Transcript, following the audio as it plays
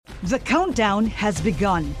The countdown has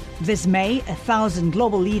begun. This May, 1,000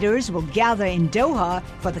 global leaders will gather in Doha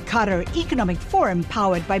for the Qatar Economic Forum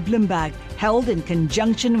powered by Bloomberg, held in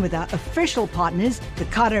conjunction with our official partners, the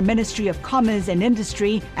Qatar Ministry of Commerce and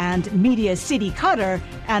Industry and Media City Qatar,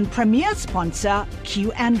 and premier sponsor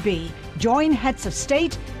QNB. Join heads of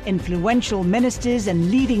state, influential ministers,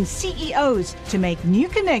 and leading CEOs to make new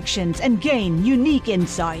connections and gain unique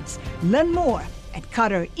insights. Learn more at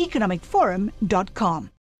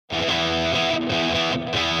QatarEconomicForum.com.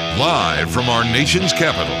 Live from our nation's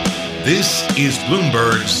capital, this is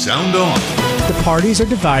Bloomberg Sound On. The parties are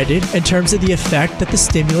divided in terms of the effect that the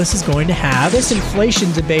stimulus is going to have. This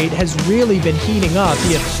inflation debate has really been heating up,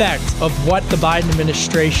 the effect of what the Biden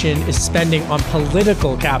administration is spending on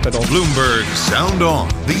political capital. Bloomberg Sound On.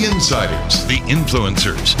 The insiders, the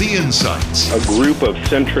influencers, the insights. A group of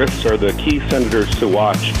centrists are the key senators to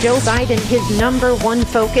watch. Joe Biden, his number one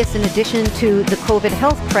focus in addition to the COVID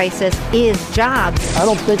health crisis is jobs. I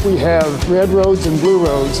don't think we have red roads and blue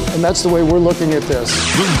roads, and that's the way we're looking at this.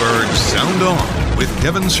 Bloomberg Sound On with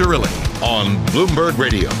Kevin Cirilli on Bloomberg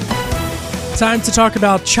Radio. Time to talk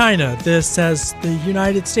about China. This as the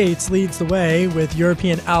United States leads the way with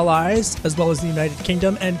European allies, as well as the United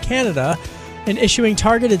Kingdom and Canada, in issuing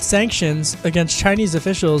targeted sanctions against Chinese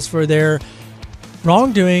officials for their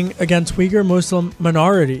wrongdoing against Uyghur Muslim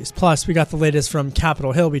minorities. Plus, we got the latest from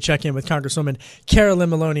Capitol Hill. We check in with Congresswoman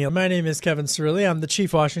Carolyn Maloney. My name is Kevin Cirilli. I'm the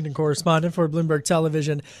chief Washington correspondent for Bloomberg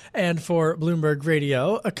Television and for Bloomberg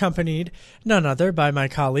Radio, accompanied none other by my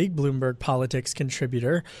colleague, Bloomberg Politics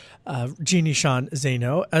contributor, Jeannie Sean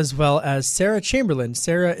Zaino, as well as Sarah Chamberlain.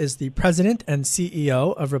 Sarah is the president and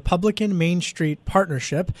CEO of Republican Main Street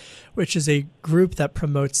Partnership, which is a group that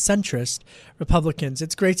promotes centrist Republicans.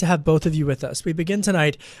 It's great to have both of you with us. We begin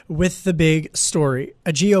tonight with the big story,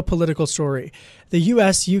 a geopolitical story. The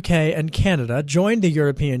U.S., U.K., and Canada joined the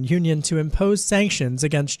European Union to impose sanctions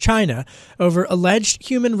against China over alleged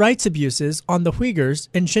human rights abuses on the Uyghurs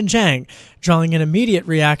in Xinjiang, drawing an immediate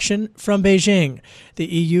reaction from Beijing. The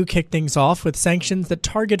EU kicked things off with sanctions that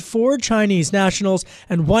target 4 Chinese nationals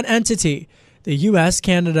and 1 entity. The U.S.,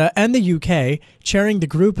 Canada, and the U.K., chairing the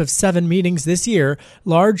group of 7 meetings this year,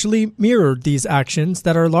 largely mirrored these actions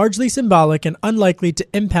that are largely symbolic and unlikely to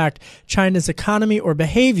impact China's economy or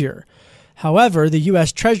behavior. However, the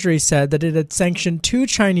U.S. Treasury said that it had sanctioned 2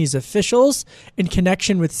 Chinese officials in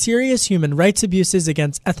connection with serious human rights abuses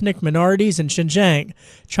against ethnic minorities in Xinjiang.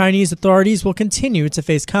 Chinese authorities will continue to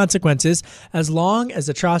face consequences as long as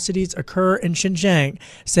atrocities occur in Xinjiang,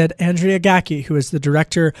 said Andrea Gacki, who is the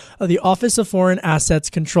director of the Office of Foreign Assets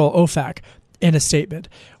Control, OFAC, in a statement.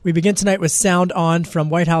 We begin tonight with Sound On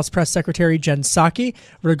from White House Press Secretary Jen Psaki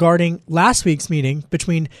regarding last week's meeting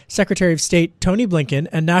between Secretary of State Tony Blinken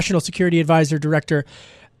and National Security Advisor Director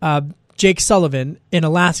Jake Sullivan in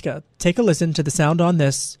Alaska. Take a listen to the sound on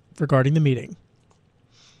this regarding the meeting.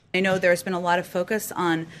 I know there's been a lot of focus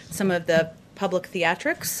on some of the public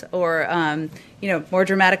theatrics or, more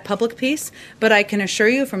dramatic public piece, but I can assure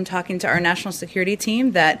you from talking to our national security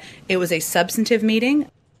team that it was a substantive meeting.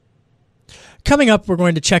 Coming up, we're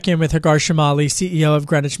going to check in with Hagar Shamali, CEO of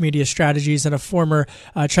Greenwich Media Strategies and a former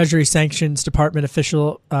Treasury Sanctions Department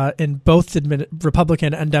official in both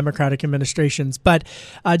Republican and Democratic administrations. But,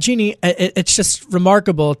 Jeannie, it's just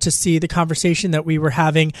remarkable to see the conversation that we were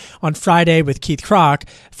having on Friday with Keith Krach,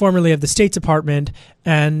 formerly of the State Department,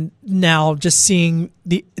 and now just seeing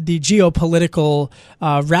the geopolitical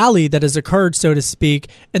rally that has occurred, so to speak,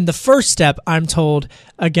 in the first step, I'm told,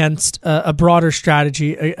 against a broader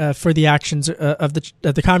strategy for the actions of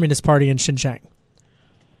the Communist Party in Xinjiang.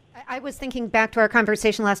 I was thinking back to our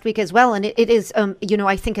conversation last week as well, and it is,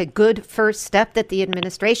 I think a good first step that the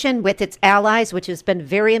administration with its allies, which has been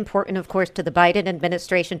very important, of course, to the Biden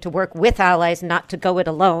administration to work with allies, not to go it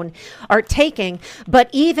alone, are taking. But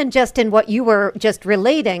even just in what you were just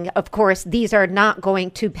relating, of course, these are not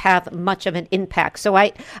going to have much of an impact. So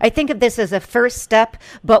I think of this as a first step,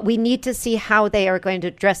 but we need to see how they are going to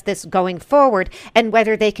address this going forward and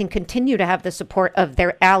whether they can continue to have the support of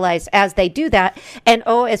their allies as they do that. And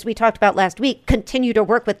as we talked about last week, continue to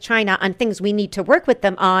work with China on things we need to work with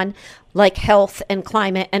them on, like health and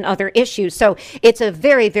climate and other issues. So it's a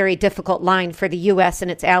very, very difficult line for the U.S.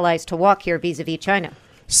 and its allies to walk here vis-a-vis China.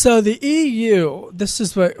 So the EU, this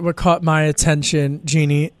is what caught my attention,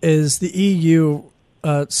 Jeannie, is the EU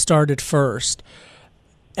started first.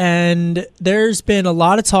 And there's been a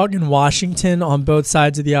lot of talk in Washington on both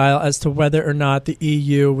sides of the aisle as to whether or not the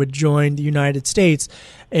EU would join the United States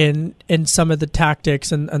in some of the tactics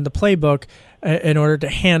and the playbook in order to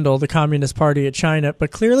handle the Communist Party of China.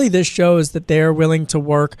 But clearly this shows that they are willing to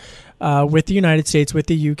work with the United States, with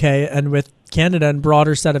the UK, and with Canada and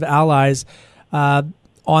broader set of allies on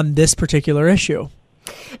this particular issue.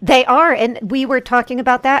 They are, and we were talking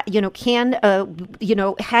about that. Has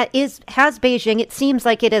Beijing? It seems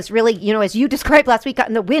like it has really, as you described last week,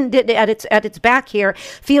 gotten the wind at its back here.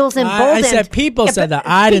 Feels emboldened. I said people said that.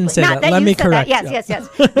 I didn't say that. Let me correct. Yes.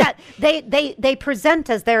 That they present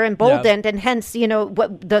as they're emboldened, and hence,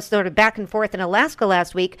 what the sort of back and forth in Alaska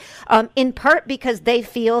last week, in part because they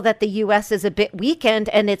feel that the U.S. is a bit weakened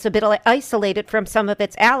and it's a bit isolated from some of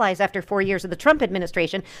its allies after 4 years of the Trump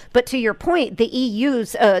administration. But to your point, the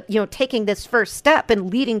EU's taking this first step and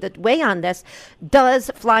leading the way on this does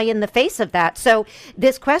fly in the face of that. So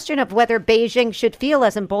this question of whether Beijing should feel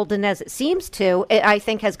as emboldened as it seems to, I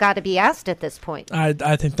think has got to be asked at this point.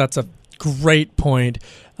 I think that's a great point.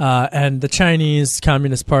 And the Chinese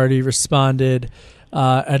Communist Party responded,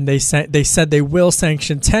 and they said they will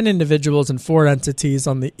sanction 10 individuals and 4 entities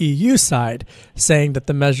on the EU side, saying that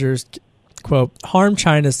the measures, quote, harm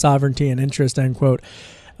China's sovereignty and interest, end quote.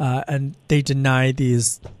 And they deny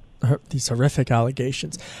these horrific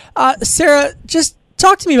allegations. Sarah, just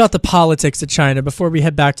talk to me about the politics of China before we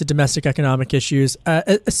head back to domestic economic issues.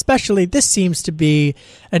 Especially, this seems to be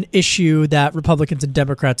an issue that Republicans and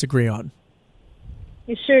Democrats agree on.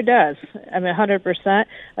 He sure does. 100%.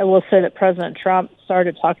 I will say that President Trump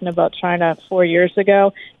started talking about China 4 years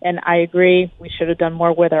ago, and I agree we should have done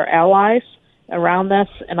more with our allies around this,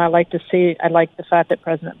 and I like the fact that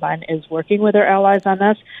President Biden is working with our allies on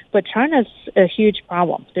this. But China's a huge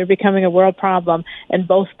problem. They're becoming a world problem, and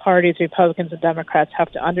both parties, Republicans and Democrats, have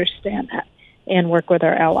to understand that and work with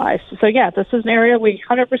our allies. So, this is an area we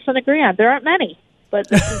 100% agree on. There aren't many, but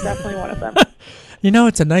this is definitely one of them.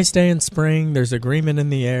 It's a nice day in spring. There's agreement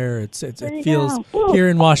in the air. It feels here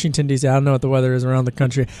in Washington, D.C. I don't know what the weather is around the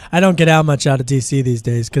country. I don't get out much out of D.C. these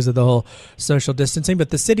days because of the whole social distancing.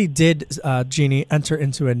 But the city did, Jeannie, enter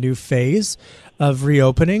into a new phase of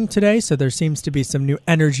reopening today. So there seems to be some new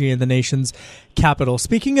energy in the nation's capital.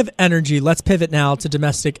 Speaking of energy, let's pivot now to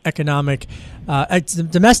domestic economics.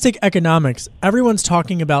 Everyone's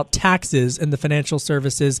talking about taxes in the financial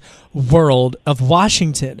services world of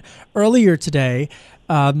Washington. Earlier today,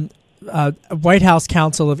 White House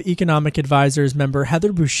Council of Economic Advisors member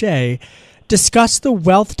Heather Boushey discussed the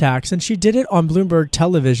wealth tax, and she did it on Bloomberg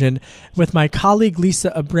Television with my colleague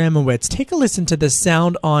Lisa Abramowitz. Take a listen to the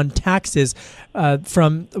sound on taxes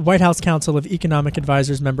from White House Council of Economic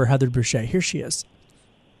Advisors member Heather Boushey. Here she is.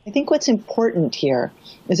 I think what's important here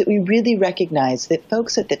is that we really recognize that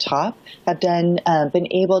folks at the top have been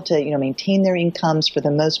able to, maintain their incomes for the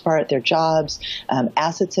most part, their jobs,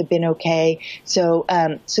 assets have been okay. So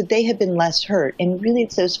they have been less hurt. And really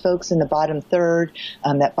it's those folks in the bottom third,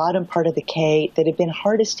 that bottom part of the K, that have been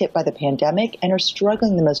hardest hit by the pandemic and are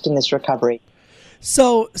struggling the most in this recovery.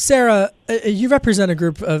 So, Sarah, you represent a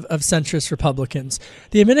group of centrist Republicans.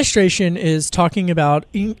 The administration is talking about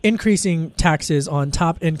increasing taxes on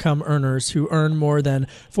top income earners who earn more than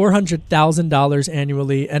 $400,000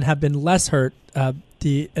 annually and have been less hurt,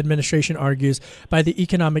 the administration argues, by the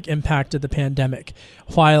economic impact of the pandemic,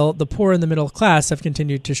 while the poor and the middle class have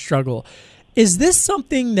continued to struggle. Is this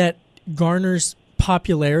something that garners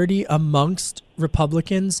popularity amongst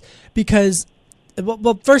Republicans? Because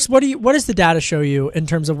well, first, what does the data show you in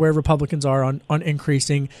terms of where Republicans are on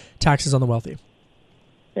increasing taxes on the wealthy?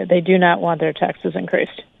 They do not want their taxes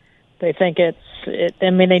increased. They think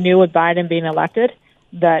they knew with Biden being elected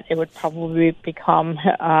that it would probably become,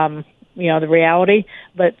 the reality,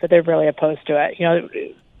 but they're really opposed to it.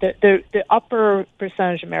 The upper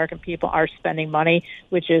percentage of American people are spending money,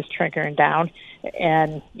 which is trickling down,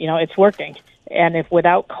 and, it's working. And if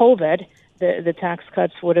without COVID, the tax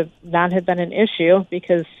cuts would have not have been an issue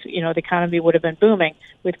because, the economy would have been booming.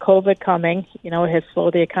 With COVID coming, it has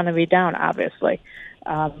slowed the economy down, obviously.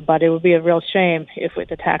 But it would be a real shame if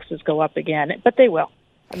the taxes go up again. But they will.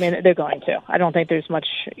 They're going to. I don't think there's much,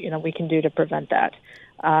 we can do to prevent that.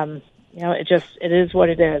 It is what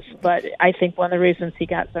it is. But I think one of the reasons he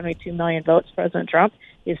got 72 million votes, President Trump,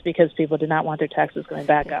 is because people did not want their taxes going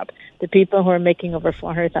back up. The people who are making over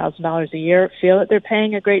 $400,000 a year feel that they're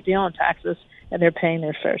paying a great deal in taxes, and they're paying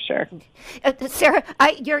their fair share. Sarah,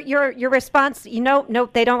 your response, no,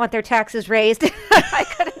 they don't want their taxes raised.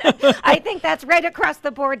 I think that's right across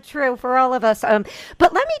the board true for all of us.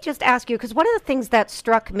 But let me just ask you, because one of the things that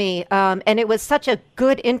struck me, and it was such a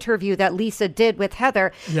good interview that Lisa did with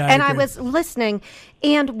Heather, and I was listening,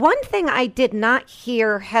 and one thing I did not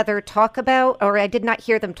hear Heather talk about, or I did not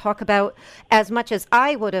hear them talk about as much as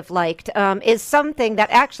I would have liked, is something that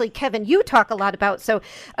actually, Kevin, you talk a lot about. So,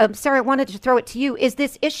 Sarah, I wanted to throw it it to you, is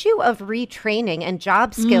this issue of retraining and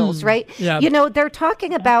job skills, right? Yeah. They're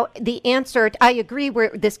talking about the answer. I agree,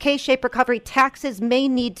 where this K-shaped recovery, taxes may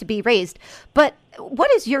need to be raised. But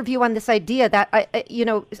what is your view on this idea that,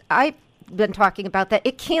 I've been talking about that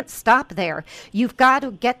it can't stop there. You've got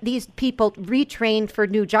to get these people retrained for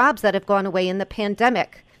new jobs that have gone away in the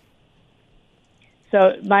pandemic.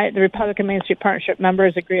 So the Republican Main Street Partnership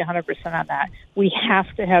members agree 100% on that. We have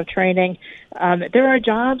to have training. There are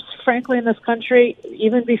jobs, frankly, in this country,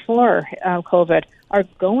 even before COVID, are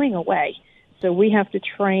going away. So we have to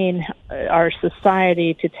train our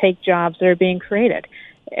society to take jobs that are being created.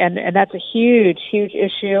 And that's a huge, huge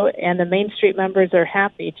issue. And the Main Street members are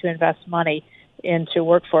happy to invest money into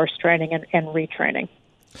workforce training and retraining.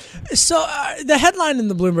 So the headline in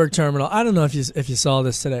the Bloomberg Terminal, I don't know if you saw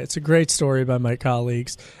this today. It's a great story by my colleague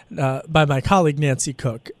Nancy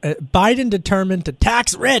Cook. Biden determined to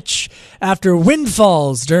tax rich after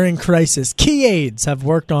windfalls during crisis. Key aides have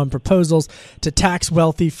worked on proposals to tax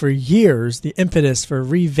wealthy for years. The impetus for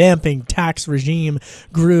revamping tax regime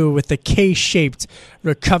grew with the K-shaped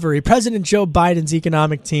recovery. President Joe Biden's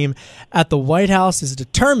economic team at the White House is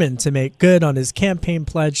determined to make good on his campaign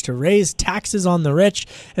pledge to raise taxes on the rich,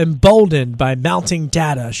 emboldened by mounting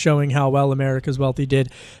data showing how well America's wealthy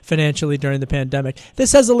did financially during the pandemic.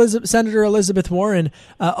 This has Senator Elizabeth Warren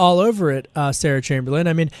all over it, Sarah Chamberlain.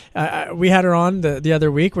 I mean, we had her on the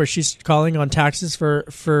other week where she's calling on taxes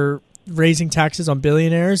for raising taxes on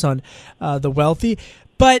billionaires, on the wealthy.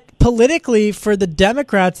 But politically, for the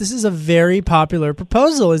Democrats, this is a very popular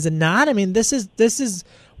proposal, is it not? I mean, this is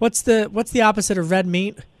what's the opposite of red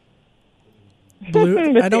meat?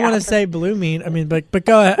 Blue. I don't want to say blue meat. I mean, but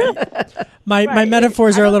go ahead. My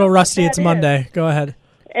metaphors are a little rusty. It's Monday. Go ahead.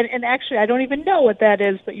 And actually, I don't even know what that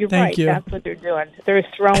is, but you're right. That's what they're doing. They're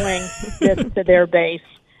throwing this to their base,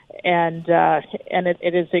 and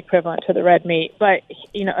it is equivalent to the red meat. But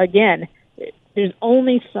again, there's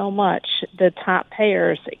only so much the top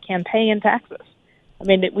payers can pay in taxes. I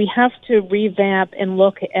mean, we have to revamp and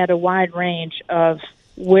look at a wide range of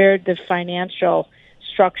where the financial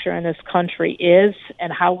structure in this country is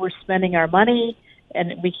and how we're spending our money,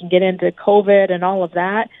 and we can get into COVID and all of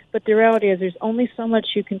that. But the reality is there's only so much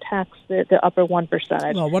you can tax the upper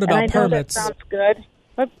 1%. Well, what about permits? That sounds good,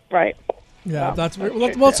 but right. Yeah,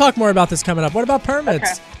 we'll talk more about this coming up. What about permits?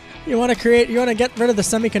 Okay. You want to get rid of the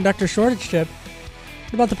semiconductor shortage chip.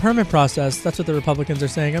 What about the permit process? That's what the Republicans are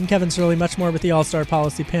saying. I'm Kevin Surley, much more with the All-Star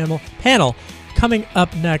Policy panel. Coming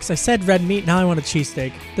up next. I said red meat, now I want a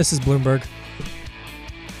cheesesteak. This is Bloomberg.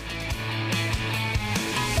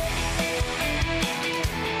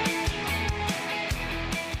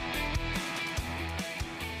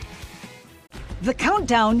 The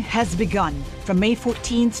countdown has begun. From May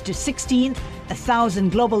 14th to 16th,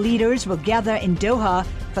 1,000 global leaders will gather in Doha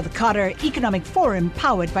for the Qatar Economic Forum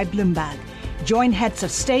powered by Bloomberg. Join heads of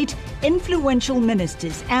state, influential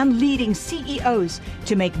ministers, and leading CEOs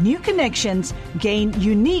to make new connections, gain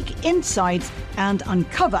unique insights, and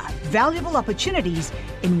uncover valuable opportunities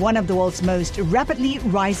in one of the world's most rapidly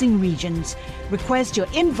rising regions. Request your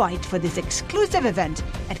invite for this exclusive event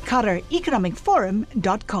at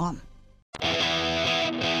QatarEconomicForum.com.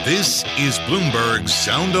 This is Bloomberg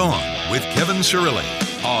Sound On with Kevin Cirilli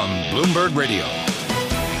on Bloomberg Radio.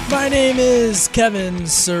 My name is Kevin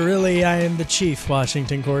Cirilli. I am the chief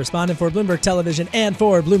Washington correspondent for Bloomberg Television and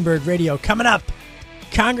for Bloomberg Radio. Coming up,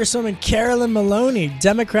 Congresswoman Carolyn Maloney,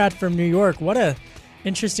 Democrat from New York. What a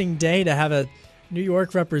interesting day to have a New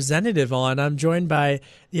York representative on. I'm joined by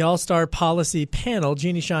the All-Star Policy panel,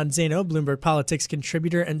 Jeannie Sheehan Zaino, Bloomberg Politics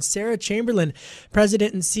contributor, and Sarah Chamberlain,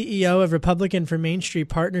 President and CEO of Republican for Main Street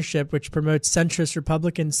Partnership, which promotes centrist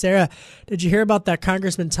Republicans. Sarah, did you hear about that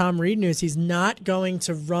Congressman Tom Reed news? He's not going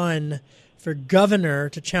to run for governor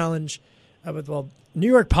to challenge, New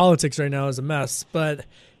York politics right now is a mess, but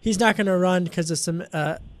he's not going to run because of some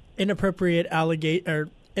inappropriate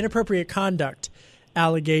conduct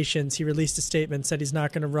allegations. He released a statement, said he's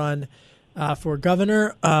not going to run for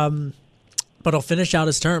governor, but he'll finish out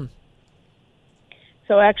his term.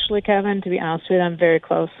 So actually, Kevin, to be honest with you, I'm very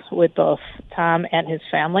close with both Tom and his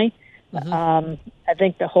family. Mm-hmm. I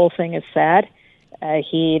think the whole thing is sad.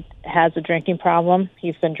 He has a drinking problem.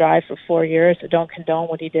 He's been dry for 4 years. I don't condone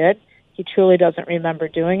what he did. He truly doesn't remember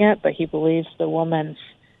doing it, but he believes the woman's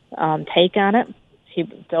take on it. He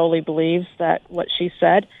totally believes that what she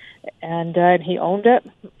said. And he owned it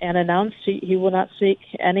and announced he will not seek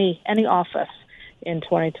any office in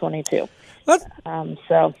 2022.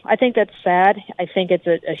 So I think that's sad. I think it's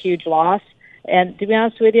a huge loss. And to be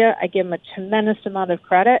honest with you, I give him a tremendous amount of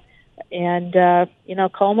credit. And,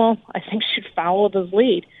 Cuomo, I think, should follow his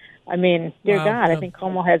lead. I mean, dear Wow, God, yeah. I think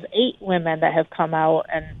Cuomo has 8 women that have come out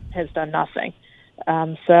and has done nothing.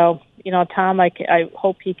 So, Tom, I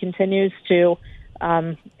hope he continues to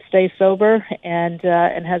stay sober and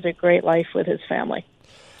has a great life with his family.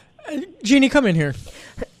 Jeannie, come in here.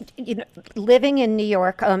 Living in New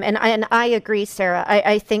York, and I agree, Sarah.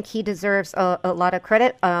 I think he deserves a lot of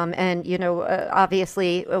credit.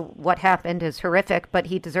 Obviously, what happened is horrific, but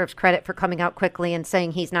he deserves credit for coming out quickly and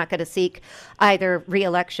saying he's not going to seek either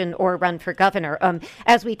re-election or run for governor.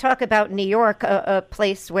 As we talk about New York, a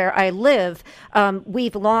place where I live,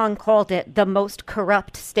 we've long called it the most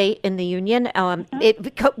corrupt state in the union.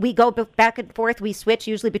 We go back and forth. We switch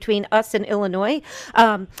usually between us and Illinois,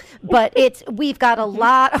 but we've got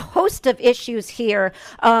a host of issues here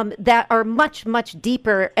that are much, much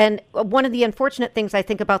deeper. And one of the unfortunate things I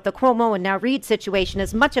think about the Cuomo and now Reed situation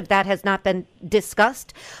is much of that has not been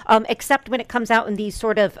discussed, except when it comes out in these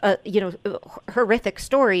sort of, horrific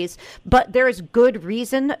stories. But there is good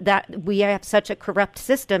reason that we have such a corrupt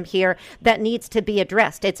system here that needs to be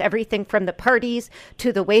addressed. It's everything from the parties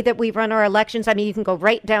to the way that we run our elections. I mean, you can go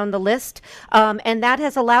right down the list. And that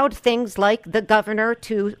has allowed things like the governor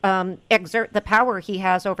to exert the power he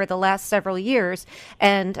has over the last several years.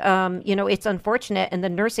 And, it's unfortunate. And the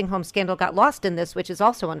nursing home scandal got lost in this, which is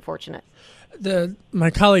also unfortunate. My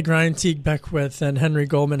colleague Ryan Teague Beckwith and Henry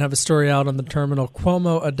Goldman have a story out on the Terminal.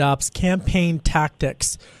 Cuomo adopts campaign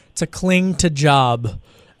tactics to cling to job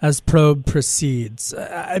as probe proceeds.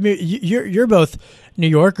 I mean, you're both New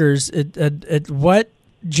Yorkers.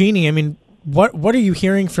 Jeannie, I mean, what are you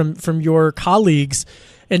hearing from your colleagues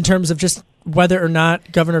in terms of just whether or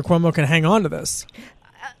not Governor Cuomo can hang on to this?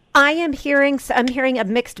 I'm hearing a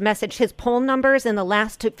mixed message. His poll numbers in the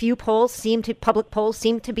last few public polls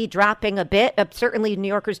seem to be dropping a bit. Certainly New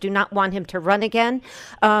Yorkers do not want him to run again.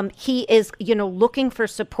 He is, looking for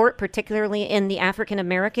support, particularly in the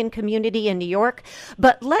African-American community in New York.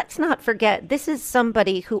 But let's not forget, this is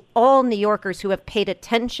somebody who all New Yorkers who have paid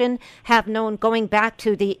attention have known, going back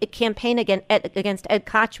to the campaign against Ed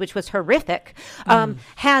Koch, which was horrific,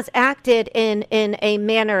 has acted in a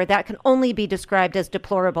manner that can only be described as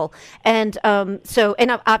deplorable. And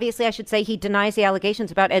obviously I should say he denies the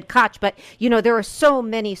allegations about Ed Koch, but there are so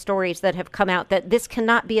many stories that have come out that this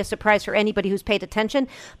cannot be a surprise for anybody who's paid attention.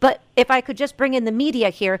 But if I could just bring in the media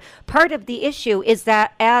here, part of the issue is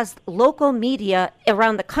that as local media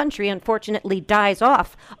around the country unfortunately dies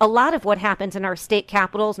off, a lot of what happens in our state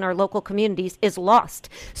capitals and our local communities is lost.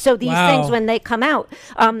 So these things, when they come out,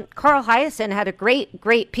 Carl Hiaasen had a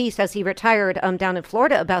great piece as he retired down in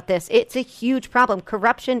Florida about this. It's a huge problem.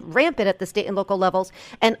 Corruption rampant at the state and local levels,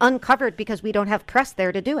 and uncovered because we don't have press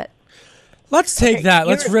there to do it. Let's take that.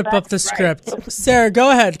 Let's rip up the script. Sarah,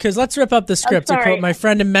 go ahead, because let's rip up the script. To quote my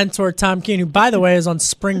friend and mentor, Tom Keene, who, by the way, is on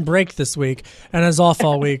spring break this week and is off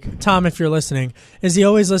all week. Tom, if you're listening. Is he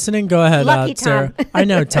always listening? Go ahead, Lucky Sarah. Tom. I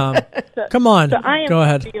know, Tom. Come on. So I am go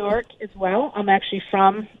ahead. from New York as well. I'm actually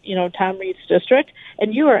from, Tom Reed's district.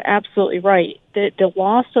 And you are absolutely right. The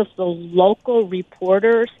loss of the local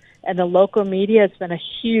reporters and the local media has been a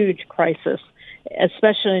huge crisis,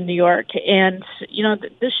 especially in New York. And,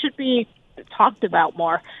 this should be talked about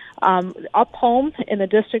more. Up home in the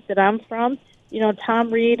district that I'm from,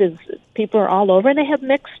 Tom Reed people are all over, and they have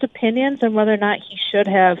mixed opinions on whether or not he should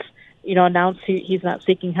have, announced he's not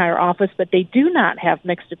seeking higher office, but they do not have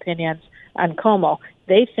mixed opinions on Cuomo.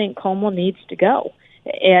 They think Cuomo needs to go.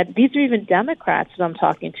 And these are even Democrats that I'm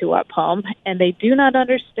talking to up home, and they do not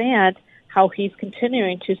understand how he's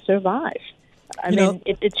continuing to survive.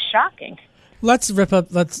 It's shocking. Let's rip up.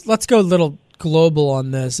 Let's go a little global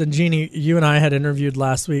on this. And Jeannie, you and I had interviewed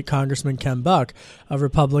last week Congressman Ken Buck, a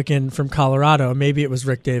Republican from Colorado. Maybe it was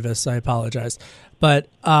Rick Davis. I apologize. But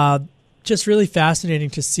just really fascinating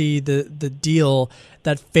to see the deal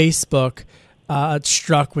that Facebook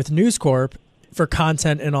struck with News Corp for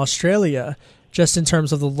content in Australia, just in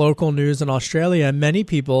terms of the local news in Australia. And many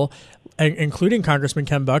people, including Congressman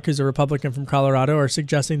Ken Buck, who's a Republican from Colorado, are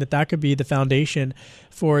suggesting that could be the foundation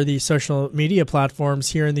for the social media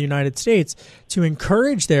platforms here in the United States to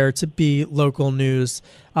encourage there to be local news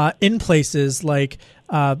in places like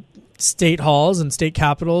state halls and state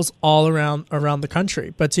capitals all around the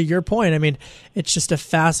country. But to your point, I mean, it's just a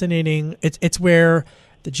fascinating, it's where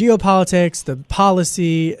the geopolitics, the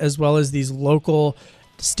policy, as well as these local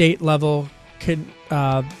state level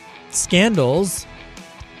scandals,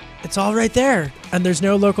 it's all right there, and there's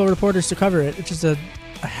no local reporters to cover it. It's just a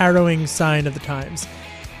harrowing sign of the times.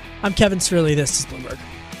 I'm Kevin Cirilli. This is Bloomberg.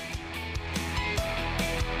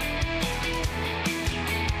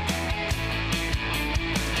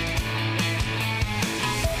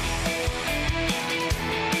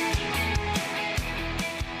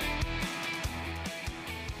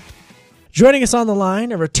 Joining us on the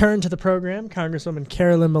line, a return to the program, Congresswoman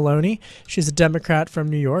Carolyn Maloney. She's a Democrat from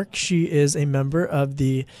New York. She is a member of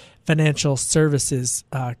the Financial Services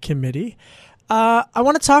Committee. I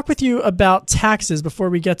want to talk with you about taxes before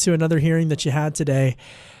we get to another hearing that you had today.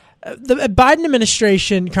 The Biden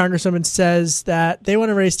administration, Congresswoman, says that they want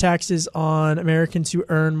to raise taxes on Americans who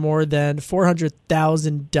earn more than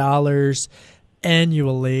 $400,000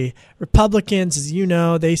 annually. Republicans, as you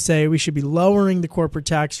know, they say we should be lowering the corporate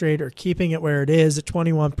tax rate or keeping it where it is at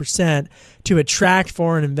 21% to attract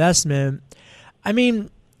foreign investment. I mean,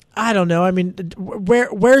 I don't know. I mean,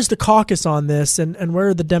 where's the caucus on this, and where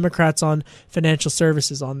are the Democrats on financial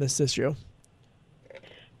services on this issue?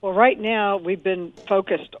 Well, right now, we've been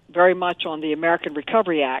focused very much on the American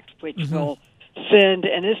Recovery Act, which will send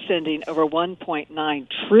and is sending over $1.9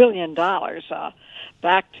 trillion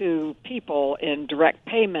back to people in direct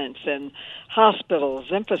payments and hospitals,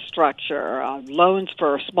 infrastructure, loans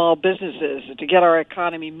for small businesses to get our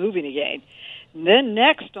economy moving again. And then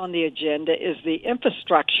next on the agenda is the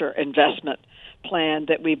infrastructure investment plan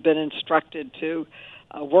that we've been instructed to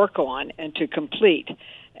work on and to complete.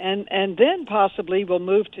 And then possibly we'll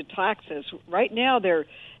move to taxes. Right now there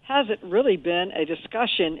hasn't really been a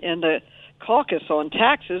discussion in the caucus on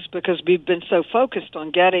taxes because we've been so focused on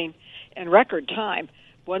getting, in record time,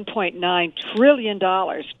 $1.9 trillion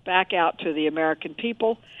back out to the American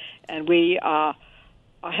people. And we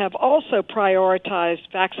have also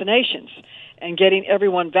prioritized vaccinations and getting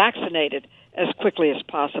everyone vaccinated as quickly as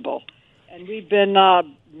possible. And we've been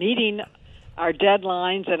meeting our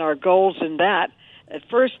deadlines and our goals in that. At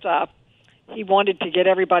first, he wanted to get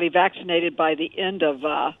everybody vaccinated by the end of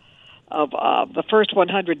the first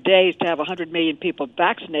 100 days to have 100 million people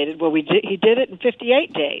vaccinated. Well, he did it in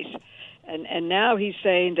 58 days. And now he's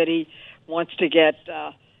saying that he wants to get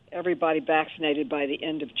everybody vaccinated by the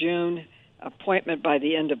end of June, appointment by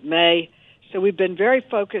the end of May. So we've been very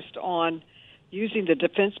focused on using the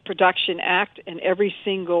Defense Production Act and every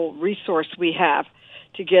single resource we have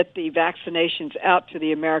to get the vaccinations out to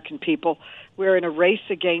the American people. We're in a race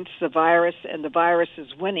against the virus, and the virus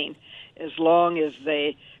is winning as long as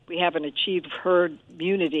we haven't achieved herd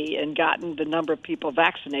immunity and gotten the number of people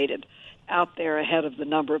vaccinated out there ahead of the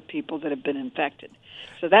number of people that have been infected.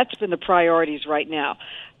 So that's been the priorities right now.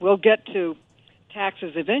 We'll get to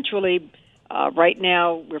taxes eventually. Right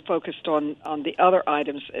now, we're focused on the other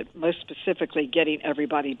items, most specifically getting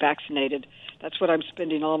everybody vaccinated. That's what I'm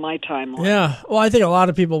spending all my time on. Yeah, well, I think a lot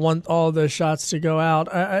of people want all the shots to go out.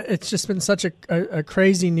 It's just been such a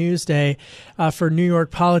crazy news day for New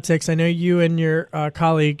York politics. I know you and your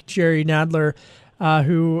colleague, Jerry Nadler,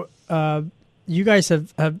 who you guys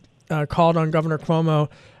have called on Governor Cuomo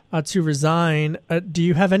to resign. Do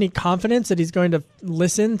you have any confidence that he's going to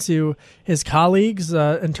listen to his colleagues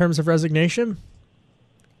in terms of resignation?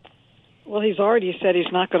 Well, he's already said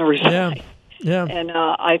he's not going to resign. Yeah. And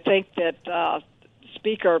I think that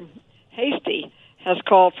Speaker Hastie has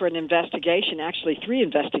called for an investigation, actually 3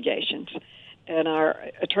 investigations, and our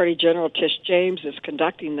Attorney General Tish James is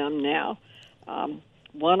conducting them now.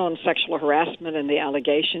 One on sexual harassment and the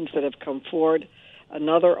allegations that have come forward,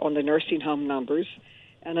 another on the nursing home numbers,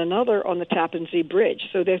 and another on the Tappan Zee Bridge.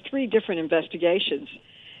 So there are 3 different investigations,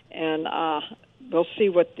 and we'll see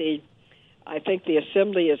what I think the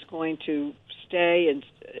Assembly is going to stay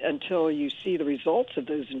until you see the results of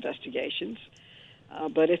those investigations.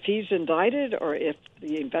 But if he's indicted or if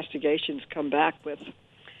the investigations come back with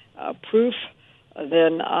proof,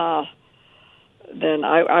 then I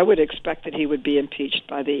would expect that he would be impeached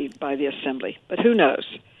by the Assembly. But who knows?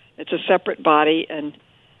 It's a separate body, and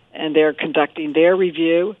they're conducting their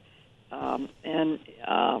review, and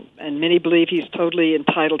many believe he's totally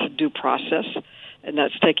entitled to due process, and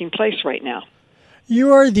that's taking place right now.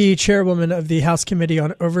 You are the chairwoman of the House Committee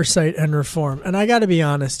on Oversight and Reform, and I got to be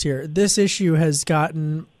honest here. This issue has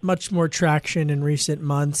gotten much more traction in recent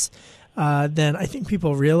months than I think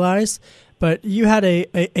people realize. But you had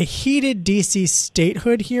a heated D.C.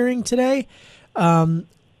 statehood hearing today,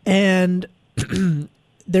 and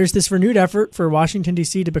there's this renewed effort for Washington,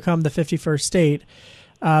 D.C. to become the 51st state.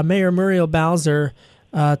 Mayor Muriel Bowser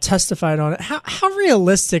testified on it. How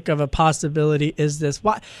realistic of a possibility is this?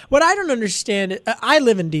 What I don't understand, I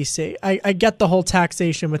live in D.C. I get the whole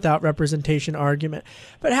taxation without representation argument.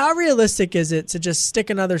 But how realistic is it to just stick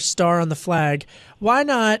another star on the flag? Why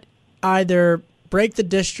not either break the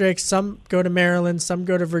districts, some go to Maryland, some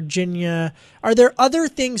go to Virginia? Are there other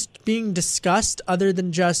things being discussed other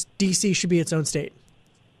than just D.C. should be its own state?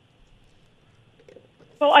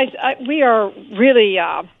 Well, we are really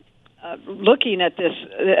looking at this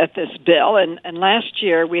bill, and last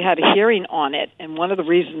year we had a hearing on it, and one of the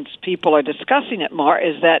reasons people are discussing it more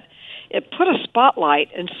is that it put a spotlight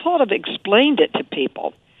and sort of explained it to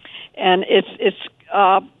people. And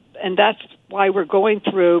and that's why we're going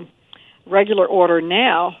through regular order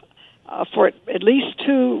now for at least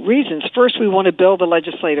two reasons. First, we want to build a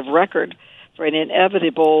legislative record for an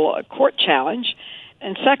inevitable court challenge.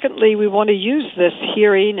 And secondly, we want to use this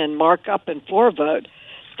hearing and markup and floor vote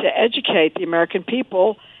to educate the American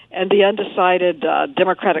people and the undecided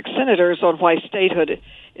Democratic senators on why statehood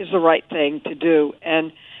is the right thing to do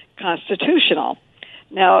and constitutional.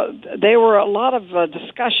 Now, there were a lot of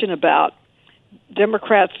discussion about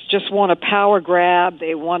Democrats just want a power grab,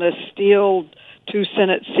 they want to steal 2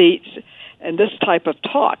 Senate seats, and this type of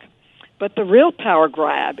talk. But the real power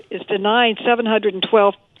grab is denying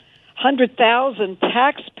 100,000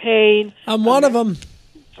 tax-paying... I'm one of them.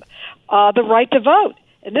 The right to vote.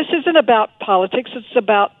 And this isn't about politics, it's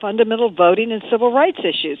about fundamental voting and civil rights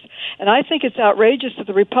issues. And I think it's outrageous that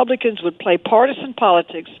the Republicans would play partisan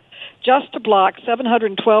politics just to block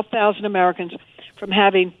 712,000 Americans from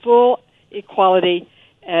having full equality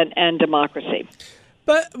and democracy.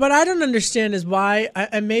 But what I don't understand is why, I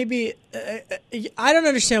don't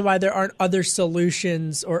understand why there aren't other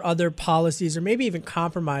solutions or other policies or maybe even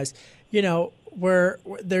compromise, where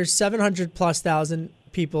there's 700,000+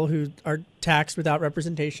 people who are taxed without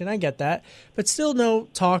representation. I get that. But still no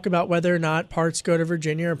talk about whether or not parts go to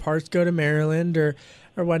Virginia or parts go to Maryland or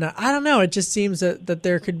whatnot. I don't know. It just seems that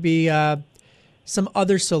there could be some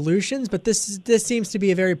other solutions, but this seems to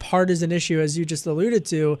be a very partisan issue, as you just alluded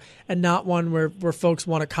to, and not one where folks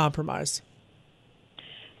want to compromise.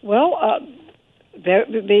 Well,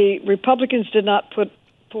 the Republicans did not put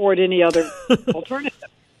forward any other alternative.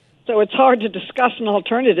 So it's hard to discuss an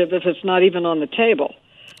alternative if it's not even on the table.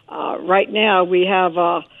 Right now, we have,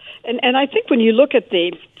 and I think when you look at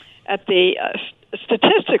the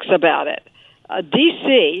statistics about it,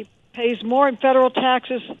 D.C. pays more in federal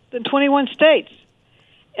taxes than 21 states,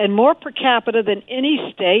 and more per capita than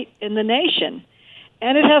any state in the nation,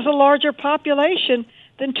 and it has a larger population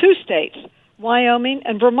than 2 states, Wyoming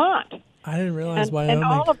and Vermont. I didn't realize Wyoming. And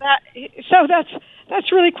all of that. So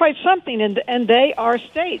that's really quite something, and they are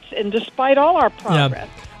states. And despite all our progress,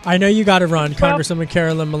 I know you got to run, Congresswoman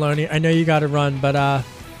Carolyn Maloney. I know you got to run, but I'm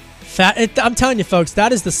telling you, folks,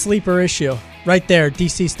 that is the sleeper issue right there.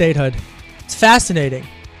 D.C. statehood. It's fascinating.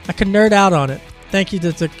 I could nerd out on it. Thank you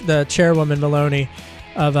to the Chairwoman Maloney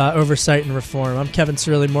of Oversight and Reform. I'm Kevin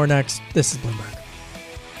Cirilli. More next. This is Bloomberg.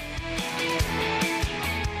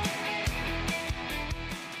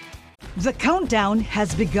 The countdown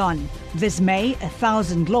has begun. This May,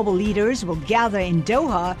 1,000 global leaders will gather in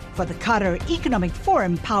Doha for the Qatar Economic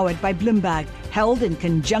Forum powered by Bloomberg, held in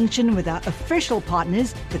conjunction with our official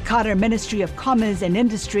partners, the Qatar Ministry of Commerce and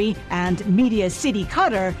Industry and Media City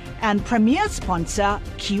Qatar, and premier sponsor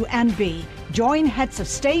QNB. Join heads of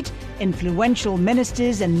state, influential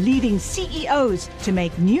ministers, and leading CEOs to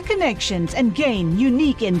make new connections and gain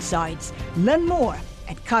unique insights. Learn more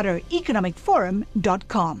at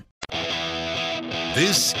QatarEconomicForum.com.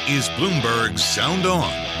 This is Bloomberg Sound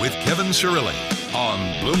On with Kevin Cirilli on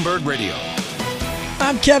Bloomberg Radio.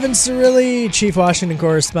 I'm Kevin Cirilli, Chief Washington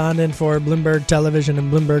Correspondent for Bloomberg Television and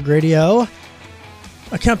Bloomberg Radio,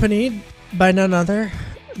 accompanied by none other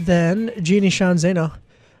than Jeannie Sheehan Zaino.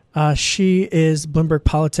 She is Bloomberg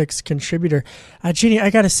Politics contributor. Jeannie, I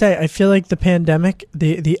got to say, I feel like the pandemic,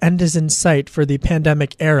 the end is in sight for the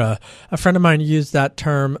pandemic era. A friend of mine used that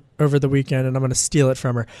term over the weekend, and I'm going to steal it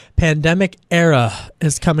from her. Pandemic era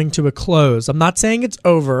is coming to a close. I'm not saying it's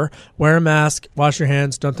over. Wear a mask, wash your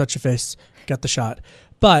hands, don't touch your face, get the shot.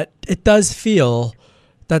 But it does feel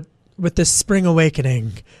that with this spring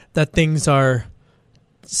awakening, that things are...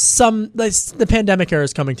 the pandemic era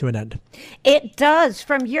is coming to an end. It does,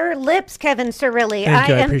 from your lips, Kevin Cirilli. Thank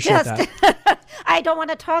you, I appreciate that. I don't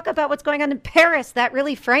want to talk about what's going on in Paris. That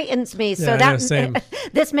really frightens me. So same.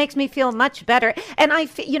 This makes me feel much better. And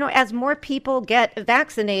as more people get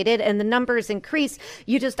vaccinated and the numbers increase,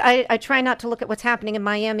 I try not to look at what's happening in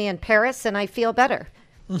Miami and Paris, and I feel better.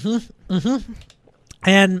 Mm-hmm. Mm-hmm.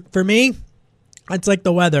 And for me, it's like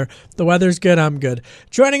the weather. The weather's good, I'm good.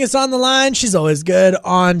 Joining us on the line, she's always good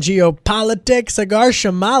on geopolitics, Hagar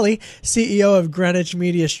Chemali, CEO of Greenwich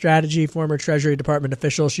Media Strategy, former Treasury Department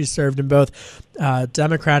official. She's served in both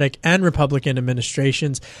Democratic and Republican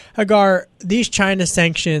administrations. Hagar, these China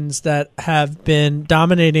sanctions that have been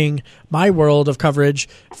dominating my world of coverage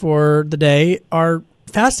for the day are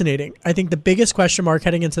fascinating. I think the biggest question mark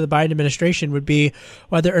heading into the Biden administration would be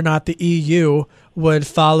whether or not the EU would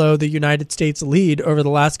follow the United States lead over the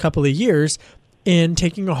last couple of years in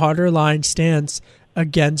taking a harder line stance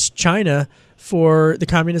against China for the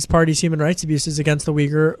Communist Party's human rights abuses against the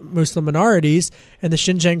Uyghur Muslim minorities in the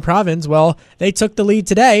Xinjiang province. Well, they took the lead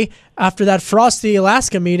today after that frosty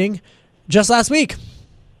Alaska meeting just last week.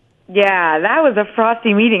 Yeah, that was a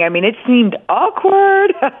frosty meeting. I mean, it seemed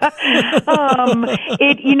awkward.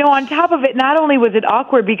 On top of it, not only was it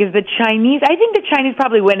awkward because I think the Chinese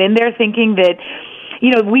probably went in there thinking that,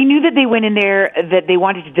 we knew that they went in there that they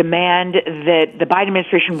wanted to demand that the Biden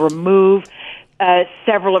administration remove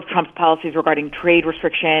several of Trump's policies regarding trade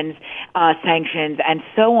restrictions, sanctions, and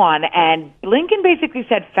so on. And Blinken basically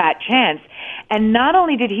said fat chance. And not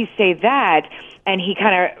only did he say that, and he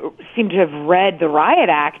kind of seemed to have read the Riot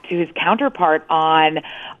Act to his counterpart on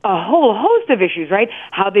a whole host of issues, right?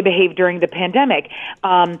 How they behaved during the pandemic.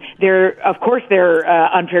 Their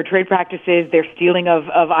unfair trade practices, their stealing of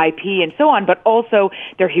IP and so on, but also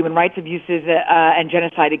their human rights abuses and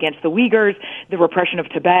genocide against the Uyghurs, the repression of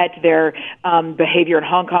Tibet, their behavior in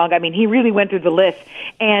Hong Kong. I mean, he really went through the list.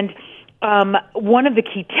 And one of the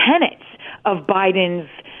key tenets of Biden's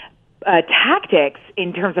tactics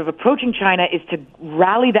in terms of approaching China is to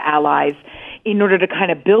rally the allies in order to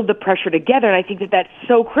kind of build the pressure together. And I think that that's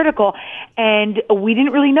so critical. And we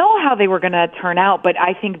didn't really know how they were going to turn out, but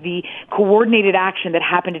I think the coordinated action that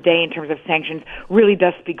happened today in terms of sanctions really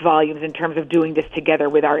does speak volumes in terms of doing this together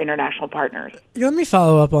with our international partners. Let me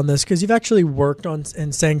follow up on this because you've actually worked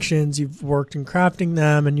in sanctions, you've worked in crafting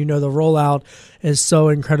them, and the rollout is so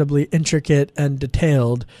incredibly intricate and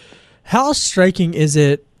detailed. How striking is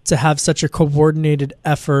it to have such a coordinated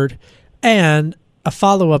effort? And a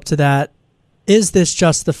follow-up to that, is this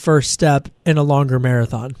just the first step in a longer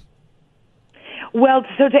marathon? Well,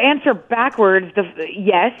 so to answer backwards,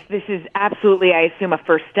 yes, this is absolutely, I assume, a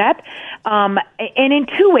first step. And in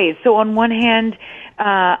two ways. So on one hand,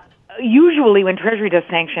 usually when Treasury does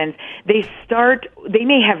sanctions, they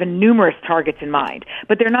may have numerous targets in mind,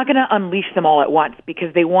 but they're not going to unleash them all at once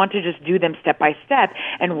because they want to just do them step by step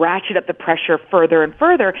and ratchet up the pressure further and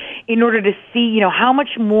further in order to see, how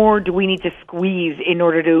much more do we need to squeeze in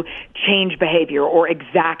order to change behavior or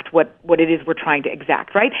exact what it is we're trying to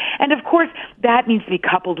exact, right? And of course, that needs to be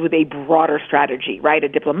coupled with a broader strategy, right? A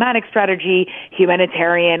diplomatic strategy,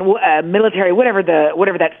 humanitarian, military, whatever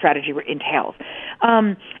that strategy entails.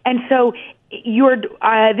 And so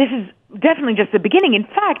this is definitely just the beginning. In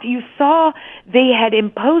fact, you saw they had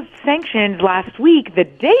imposed sanctions last week, the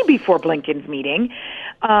day before Blinken's meeting,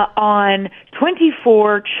 on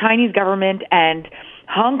 24 Chinese government and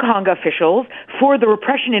Hong Kong officials for the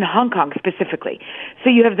repression in Hong Kong specifically. So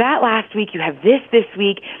you have that last week, you have this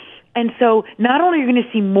week. And so not only are you going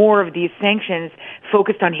to see more of these sanctions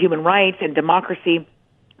focused on human rights and democracy,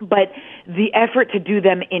 but the effort to do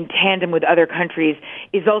them in tandem with other countries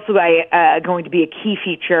is also going to be a key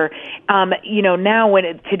feature. Now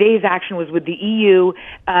when today's action was with the EU,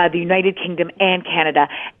 the United Kingdom, and Canada,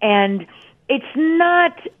 and it's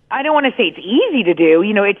not, I don't want to say it's easy to do.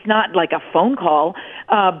 It's not like a phone call,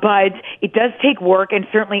 but it does take work, and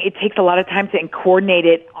certainly it takes a lot of time to coordinate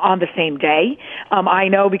it on the same day. I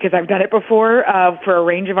know because I've done it before for a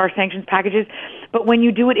range of our sanctions packages. But when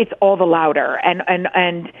you do it, it's all the louder and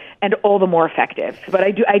all the more effective. But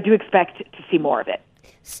I do expect to see more of it.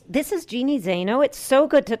 This is Jeannie Zaino. It's so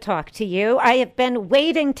good to talk to you. I have been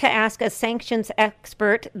waiting to ask a sanctions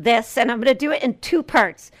expert this, and I'm going to do it in two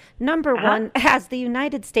parts. Number one, has the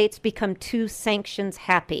United States become too sanctions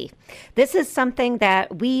happy? This is something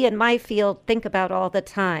that we in my field think about all the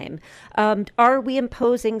time. Are we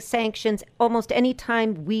imposing sanctions almost any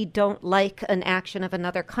time we don't like an action of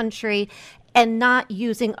another country and not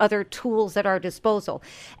using other tools at our disposal?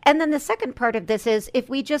 And then the second part of this is if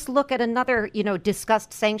we just look at another,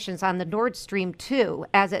 discussed sanctions on the Nord Stream 2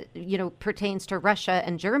 as it, pertains to Russia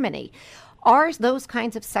and Germany, are those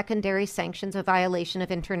kinds of secondary sanctions a violation of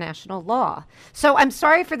international law? So I'm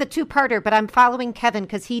sorry for the two-parter, but I'm following Kevin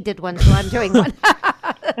because he did one, so I'm doing one.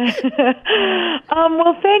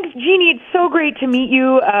 Well, thanks, Jeannie. It's so great to meet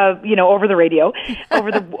you, over the radio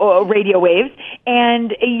waves.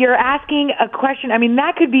 And you're asking a question. I mean,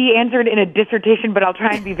 that could be answered in a dissertation, but I'll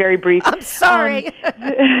try and be very brief. I'm sorry.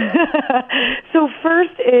 So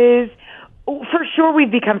first is, for sure, we've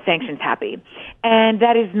become sanctions happy. And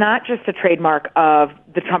that is not just a trademark of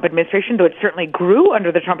the Trump administration, though it certainly grew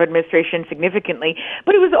under the Trump administration significantly.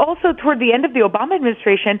 But it was also toward the end of the Obama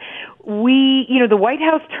administration, the White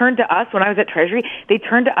House turned to us when I was at Treasury. They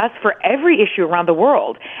turned to us for every issue around the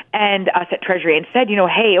world and us at Treasury and said,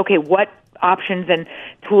 hey, okay, what options and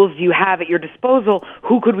tools do you have at your disposal?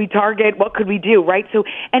 Who could we target? What could we do, right? So,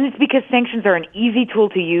 and it's because sanctions are an easy tool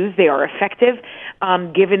to use. They are effective,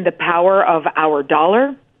 given the power of our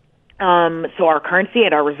dollar. So our currency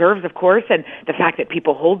and our reserves, of course, and the fact that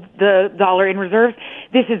people hold the dollar in reserves,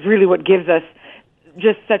 this is really what gives us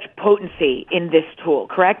just such potency in this tool,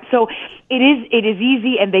 correct? So it is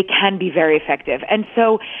easy, and they can be very effective. And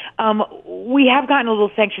so we have gotten a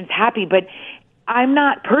little sanctions happy, but I'm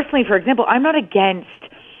not, personally, for example, I'm not against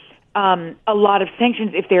a lot of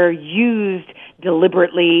sanctions if they're used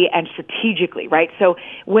deliberately and strategically, right? So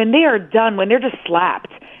when they are done, when they're just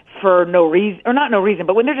slapped for no reason, or not no reason,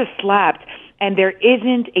 but when they're just slapped and there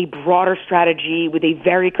isn't a broader strategy with a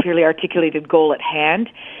very clearly articulated goal at hand,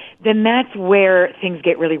 then that's where things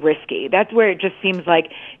get really risky. That's where it just seems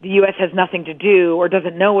like the U.S. has nothing to do or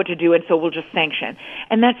doesn't know what to do, and so we'll just sanction.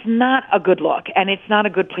 And that's not a good look, and it's not a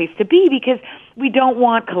good place to be, because we don't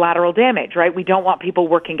want collateral damage, right? We don't want people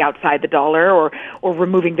working outside the dollar or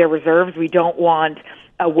removing their reserves. We don't want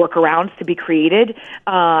workarounds to be created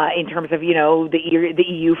in terms of, the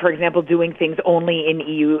EU, for example, doing things only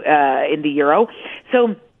in the euro.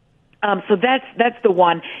 So that's the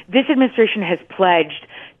one. This administration has pledged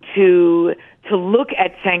to look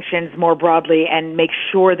at sanctions more broadly and make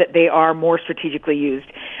sure that they are more strategically used.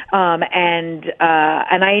 And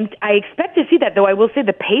I expect to see that, though I will say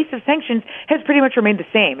the pace of sanctions has pretty much remained the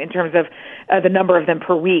same in terms of the number of them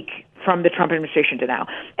per week from the Trump administration to now.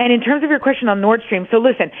 And in terms of your question on Nord Stream, so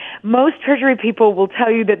listen, most Treasury people will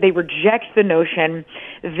tell you that they reject the notion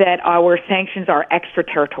that our sanctions are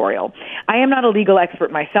extraterritorial. I am not a legal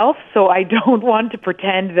expert myself, so I don't want to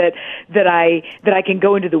pretend that I can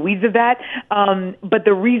go into the weeds of that. But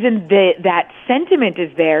the reason that sentiment is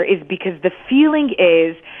there is because the feeling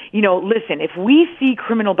is, listen, if we see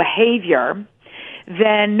criminal behavior,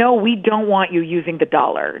 then no, we don't want you using the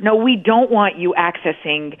dollar. No, we don't want you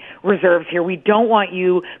accessing reserves here. We don't want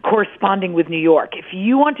you corresponding with New York. If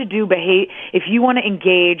you want to if you want to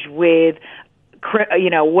engage with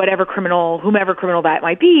whatever criminal, whomever criminal that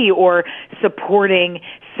might be, or supporting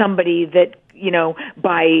somebody that,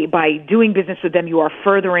 by doing business with them, you are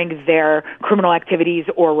furthering their criminal activities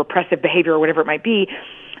or repressive behavior or whatever it might be,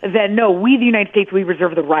 then no, we, the United States, we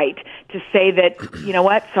reserve the right to say that,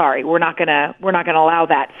 sorry, we're not gonna allow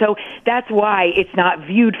that. So that's why it's not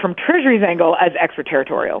viewed from Treasury's angle as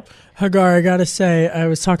extraterritorial. Hagar, I gotta say, I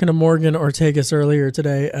was talking to Morgan Ortagus earlier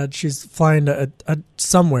today. She's flying to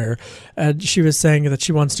somewhere, and she was saying that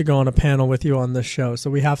she wants to go on a panel with you on this show. So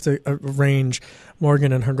we have to arrange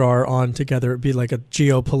Morgan and Hagar on together. It'd be like a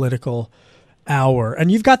geopolitical hour.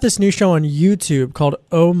 And you've got this new show on YouTube called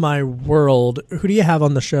Oh My World. Who do you have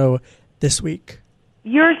on the show this week?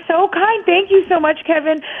 You're so kind. Thank you so much,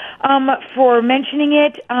 Kevin, for mentioning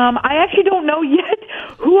it. I actually don't know yet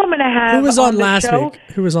who I'm going to have. Who was on last week?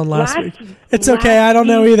 Who was on last week? It's okay. I don't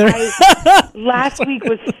know either. Last week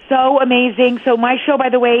was so amazing. So my show, by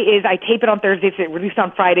the way, I tape it on Thursdays. It released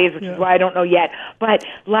on Fridays, which is why I don't know yet. But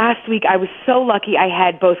last week I was so lucky. I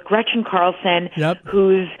had both Gretchen Carlson,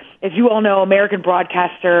 who's, as you all know, American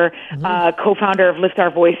broadcaster, co-founder of Lift Our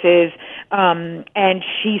Voices, and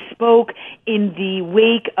she spoke in the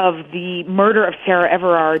wake of the murder of Sarah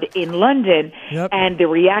Everard in London and the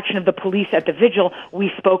reaction of the police at the vigil.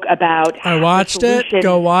 We spoke about. I watched it.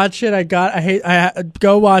 Go watch it.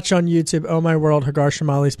 Go watch on YouTube. Oh My World, Hagar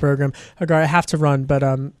Shamali's program. Hagar, I have to run, but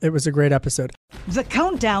it was a great episode. The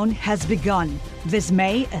countdown has begun. This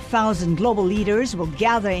May, 1,000 global leaders will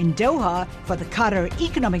gather in Doha for the Qatar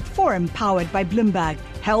Economic Forum powered by Bloomberg,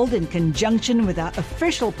 held in conjunction with our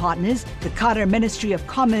official partners, the Qatar Ministry of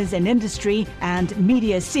Commerce and Industry and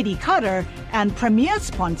Media City Qatar, and premier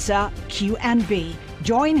sponsor QNB.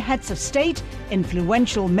 Join heads of state,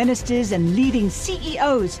 influential ministers, and leading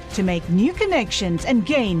CEOs to make new connections and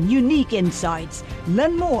gain unique insights.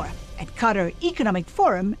 Learn more at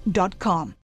QatarEconomicForum.com.